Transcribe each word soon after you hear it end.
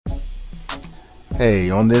Hey,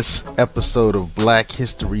 on this episode of Black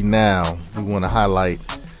History Now, we want to highlight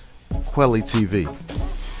Quelly TV.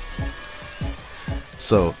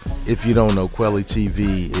 So, if you don't know, Quelly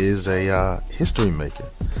TV is a history maker.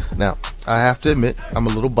 Now, I have to admit, I'm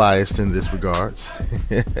a little biased in this regards.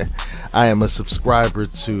 I am a subscriber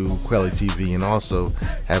to Quelly TV and also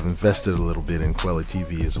have invested a little bit in Quelly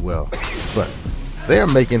TV as well. But they are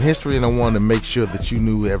making history, and I wanted to make sure that you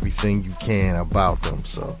knew everything you can about them.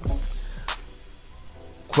 So,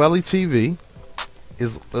 Quelly TV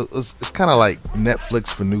is kind of like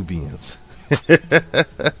Netflix for Nubians.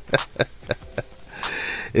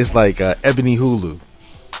 It's like Ebony Hulu.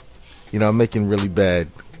 You know, I'm making really bad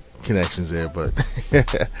connections there, but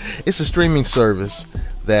it's a streaming service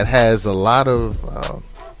that has a lot of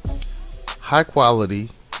high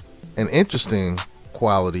quality and interesting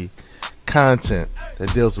quality content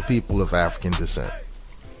that deals with people of African descent.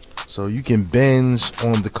 So you can binge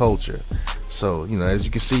on the culture. So, you know, as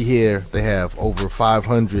you can see here, they have over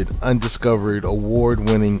 500 undiscovered,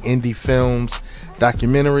 award-winning indie films,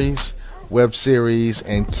 documentaries, web series,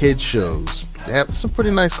 and kids shows. They have some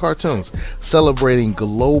pretty nice cartoons celebrating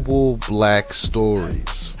global black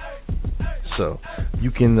stories. So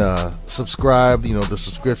you can subscribe. You know, the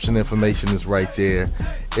subscription information is right there.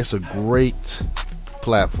 It's a great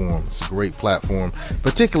platform. It's a great platform,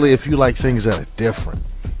 particularly if you like things that are different.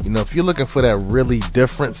 You know, if you're looking for that really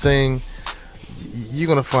different thing, you're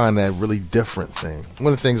going to find that really different thing.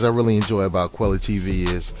 One of the things I really enjoy about Quelly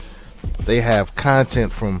TV is they have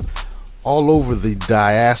content from all over the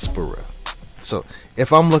diaspora. So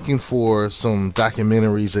if I'm looking for some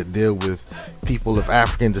documentaries that deal with people of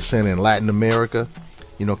African descent in Latin America,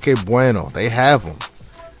 you know, que bueno, they have them.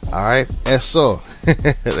 All right, eso,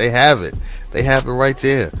 they have it. They have it right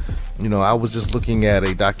there. You know, I was just looking at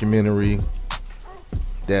a documentary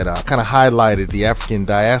that kind of highlighted the African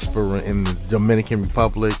diaspora in the Dominican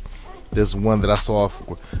Republic. There's one that I saw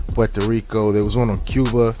for Puerto Rico. There was one on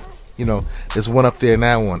Cuba. You know, there's one up there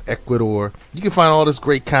now on Ecuador. You can find all this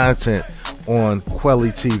great content on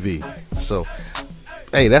Quelly TV. So,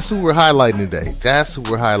 hey, that's who we're highlighting today. That's who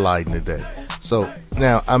we're highlighting today. So,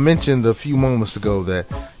 now, I mentioned a few moments ago that,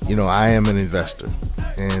 you know, I am an investor.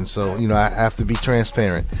 And so, you know, I have to be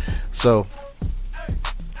transparent. So,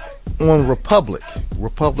 on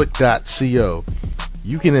republic.co,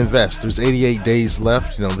 you can invest. There's 88 days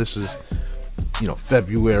left. You know, this is, you know,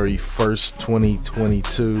 February 1st,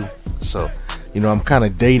 2022. So, you know, I'm kind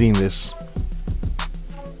of dating this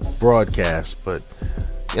broadcast, but,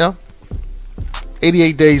 you know,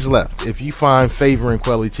 88 days left. If you find favor in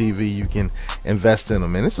Quelly TV, you can invest in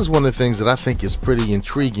them. And this is one of the things that I think is pretty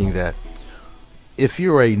intriguing, that if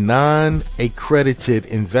you're a non-accredited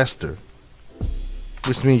investor,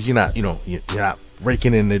 which means you're not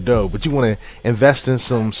raking in the dough, but you want to invest in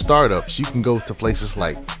some startups, you can go to places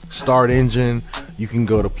like Start Engine. You can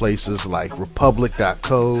go to places like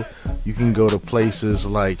republic.co. You can go to places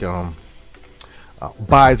like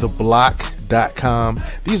buytheblock.com.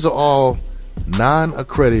 These are all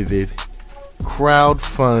non-accredited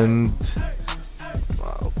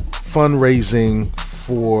fundraising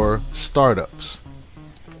for startups.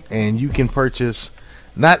 And you can purchase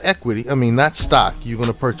not stock. You're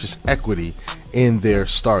going to purchase equity in their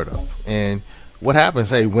startup. And what happens,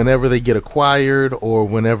 hey, whenever they get acquired, or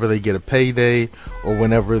whenever they get a payday, or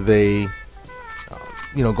whenever they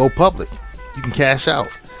go public, you can cash out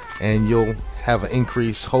and you'll have an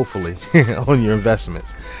increase, hopefully, on your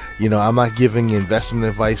investments. You know, I'm not giving investment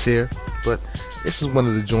advice here, but this is one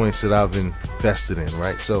of the joints that I've invested in,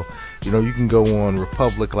 right? So, you know, you can go on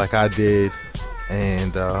Republic like I did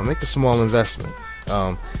and make a small investment.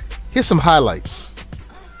 Here's some highlights.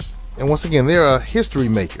 And once again, they're a history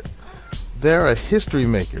maker.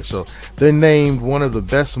 So they're named one of the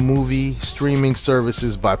best movie streaming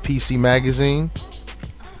services by PC Magazine.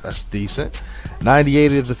 That's decent.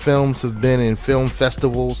 98 of the films have been in film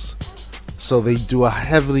festivals. So they do a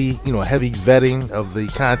heavy vetting of the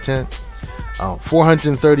content.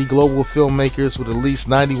 430 global filmmakers with at least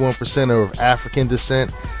 91% are of African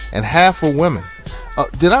descent, and half are women.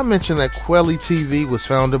 Did I mention that Quelly TV was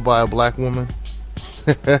founded by a black woman?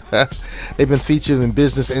 They've been featured in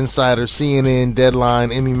Business Insider, CNN,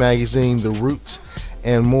 Deadline, Emmy Magazine, The Roots,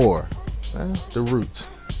 and more. The Roots.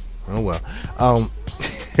 Oh well.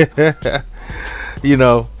 You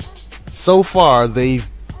know, so far they've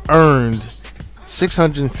earned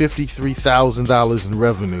 $653,000 in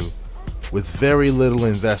revenue with very little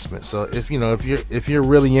investment. So if you're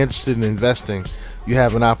really interested in investing, you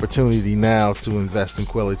have an opportunity now to invest in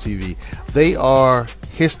Quelly TV. They are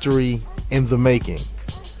history in the making.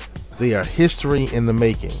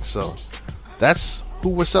 So that's who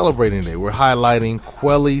we're celebrating today. We're highlighting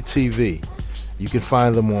Kweli TV. You can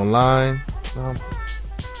find them online.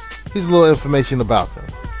 Here's a little information about them.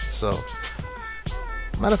 So,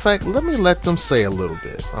 matter of fact, let them say a little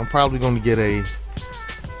bit. I'm probably going to get a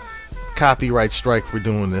copyright strike for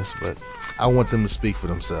doing this, but I want them to speak for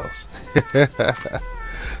themselves.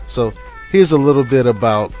 So, here's a little bit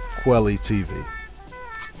about Kweli TV.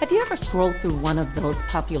 Have you ever scrolled through one of those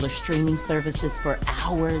popular streaming services for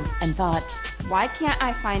hours and thought, why can't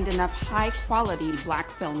I find enough high-quality Black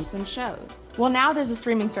films and shows? Well, now there's a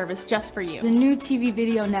streaming service just for you. The new TV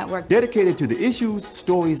video network dedicated to the issues,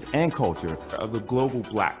 stories, and culture of the global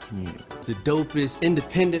Black community. The dopest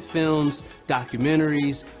independent films,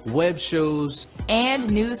 documentaries, web shows, and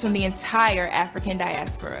news from the entire African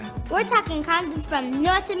diaspora. We're talking content from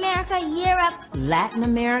North America, Europe, Latin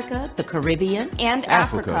America, the Caribbean, and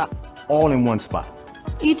Africa. All in one spot.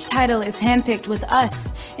 Each title is handpicked with us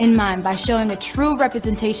in mind by showing a true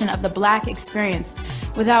representation of the Black experience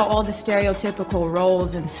without all the stereotypical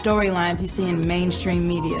roles and storylines you see in mainstream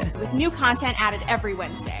media. With new content added every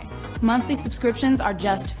Wednesday. Monthly subscriptions are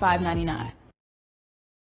just $5.99.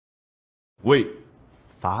 Wait,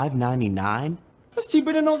 $5.99? That's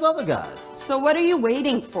cheaper than those other guys. So what are you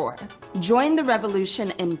waiting for? Join the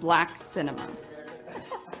revolution in Black cinema.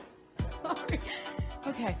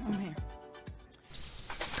 Okay, I'm here.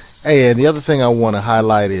 Hey, and the other thing I want to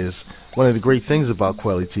highlight is one of the great things about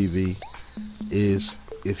Kweli TV is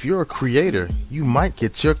if you're a creator, you might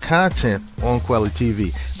get your content on Kweli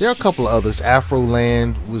TV. There are a couple of others.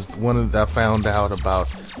 Afroland was one that I found out about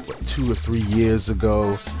 2 or 3 years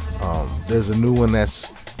ago. There's a new one that's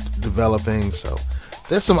developing. So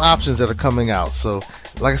there's some options that are coming out. So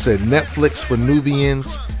like I said, Netflix for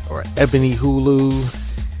Nubians or Ebony Hulu.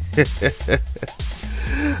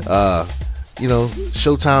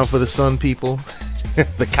 Showtime for the Sun people,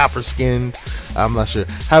 the copper skinned. I'm not sure,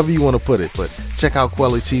 however you want to put it, but check out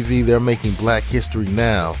Kweli TV. They're making Black history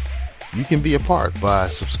now. You can be a part by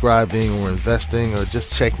subscribing or investing or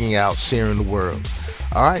just checking out, sharing the world.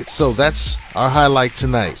 All right, so that's our highlight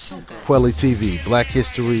tonight. Kweli TV, Black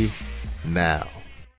history now.